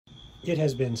It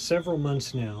has been several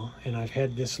months now, and I've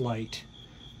had this light,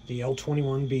 the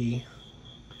L21B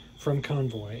from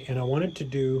Convoy, and I wanted to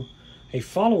do a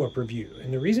follow-up review.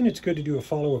 And the reason it's good to do a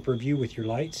follow-up review with your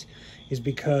lights is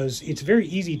because it's very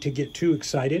easy to get too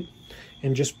excited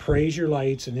and just praise your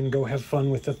lights and then go have fun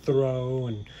with the throw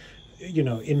and, you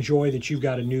know, enjoy that you've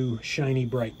got a new shiny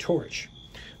bright torch.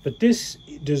 But this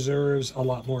deserves a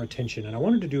lot more attention, and I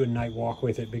wanted to do a night walk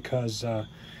with it because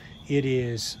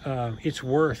it's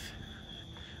worth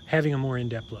having a more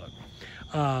in-depth look.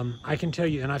 I can tell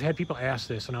you, and I've had people ask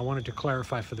this, and I wanted to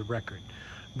clarify for the record,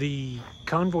 the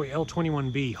Convoy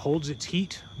L21B holds its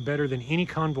heat better than any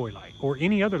Convoy light or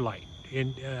any other light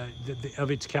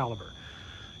of its caliber,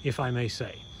 if I may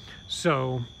say.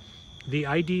 So the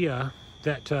idea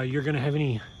that you're going to have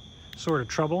any sort of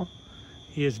trouble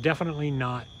is definitely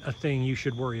not a thing you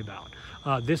should worry about.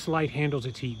 This light handles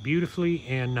its heat beautifully,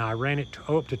 and I ran it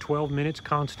up to 12 minutes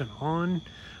constant on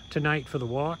tonight for the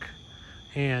walk,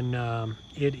 and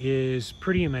it is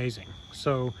pretty amazing.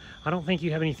 So I don't think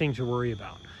you have anything to worry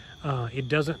about.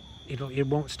 It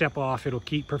won't step off. It'll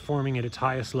keep performing at its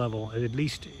highest level. At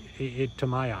least to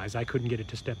my eyes, I couldn't get it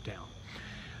to step down.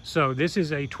 So this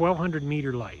is a 1200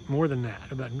 meter light, more than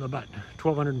that, about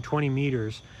 1220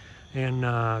 meters, and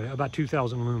about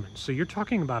 2000 lumens. So you're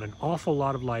talking about an awful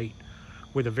lot of light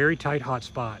with a very tight hot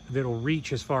spot that'll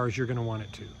reach as far as you're going to want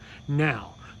it to.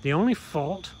 Now, the only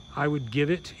fault I would give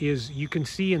it is, you can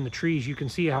see in the trees, you can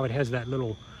see how it has that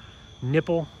little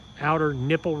nipple, outer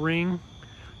nipple ring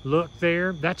look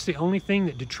there. That's the only thing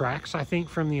that detracts, I think,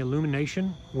 from the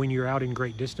illumination when you're out in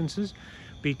great distances,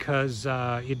 because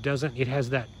it has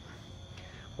that,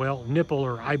 well, nipple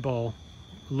or eyeball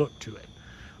look to it.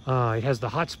 It has the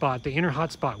hot spot, the inner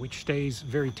hot spot, which stays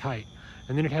very tight,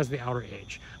 and then it has the outer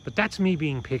edge. But that's me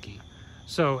being picky.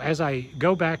 So as I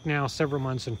go back now several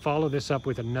months and follow this up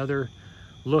with another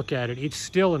look at it, it's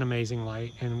still an amazing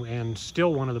light, and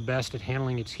still one of the best at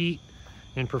handling its heat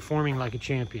and performing like a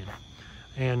champion.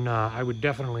 And I would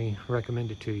definitely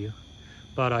recommend it to you.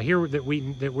 But here that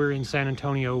we're in San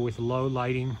Antonio with low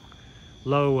lighting,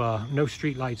 no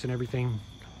street lights and everything,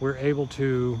 we're able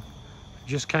to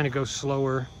just kind of go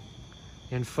slower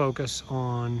and focus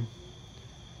on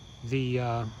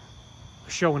the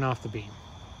showing off the beam.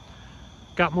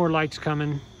 Got more lights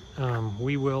coming.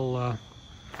 We will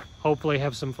hopefully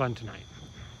have some fun tonight.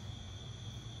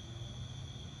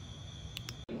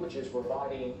 Which is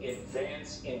providing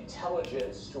advanced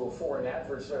intelligence to a foreign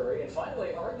adversary, and finally,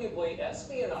 arguably,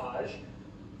 espionage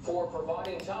for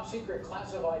providing top secret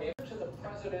classified information to the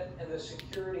President and the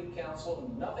Security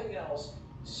Council. Nothing else.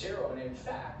 Zero. And in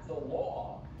fact, the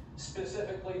law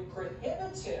specifically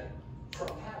prohibits him from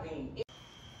having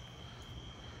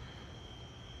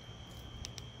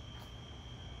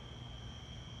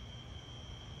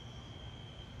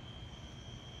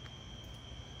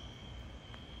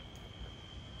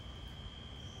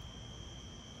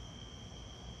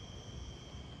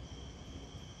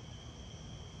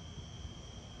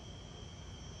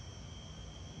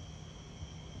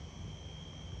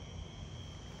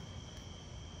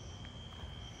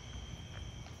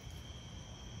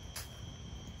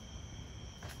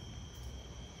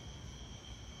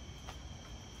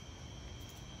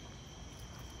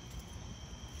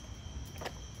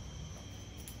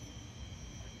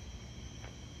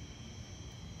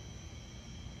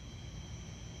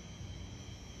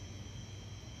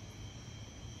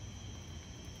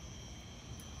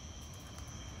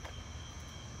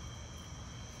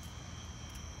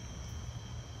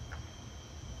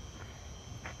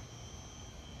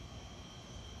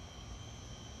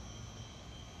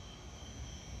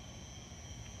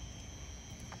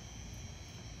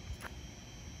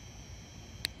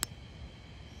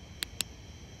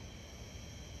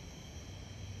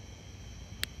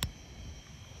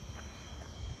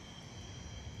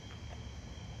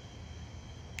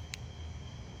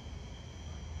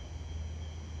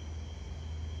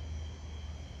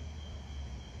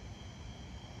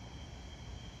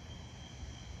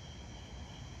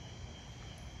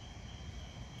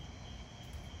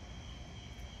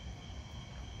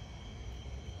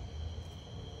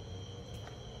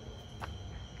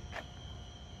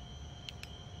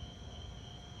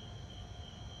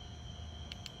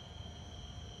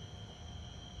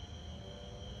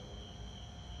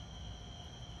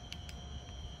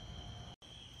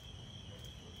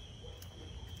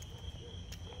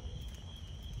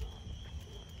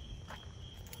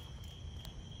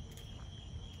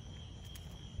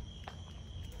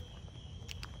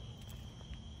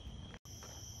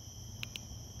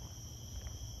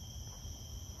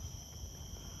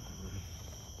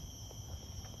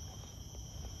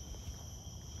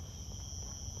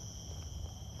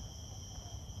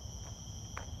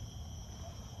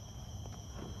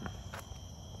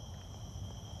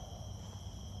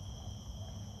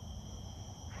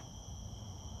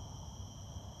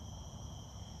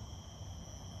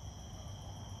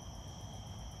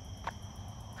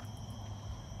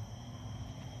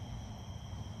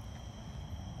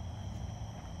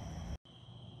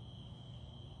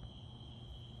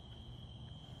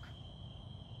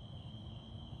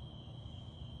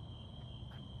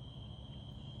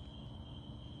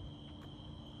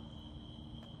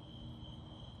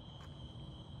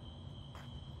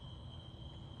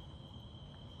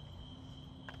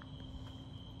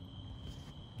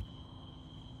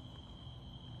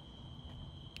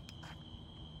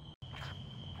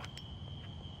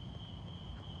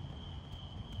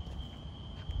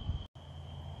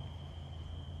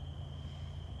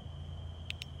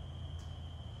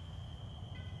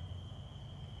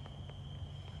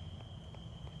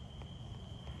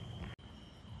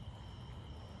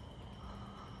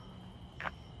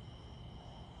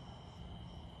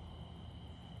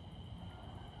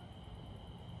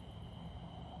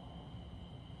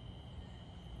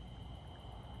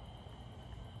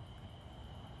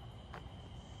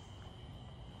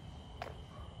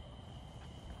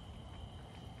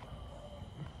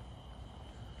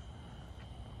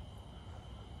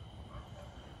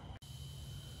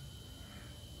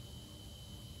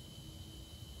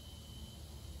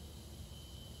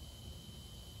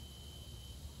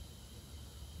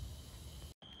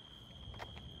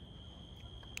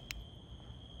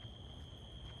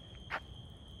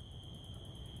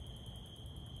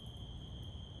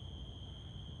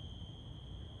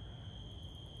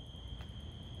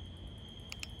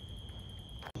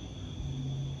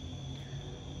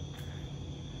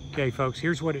Okay, folks,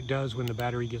 here's what it does when the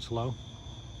battery gets low.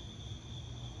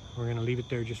 We're going to leave it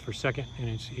there just for a second, and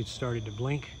it's started to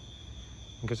blink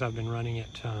because I've been running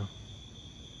it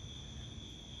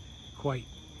quite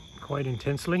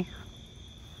intensely.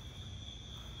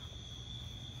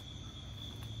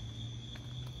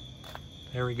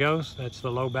 There it goes. That's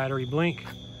the low battery blink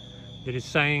that is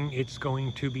saying it's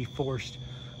going to be forced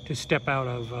to step out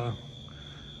of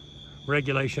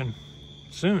regulation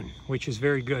soon, which is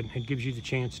very good. It gives you the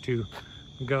chance to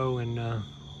go and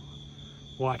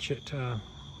watch it,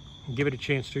 give it a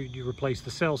chance to replace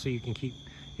the cell so it can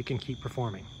keep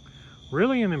performing.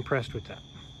 Really am impressed with that.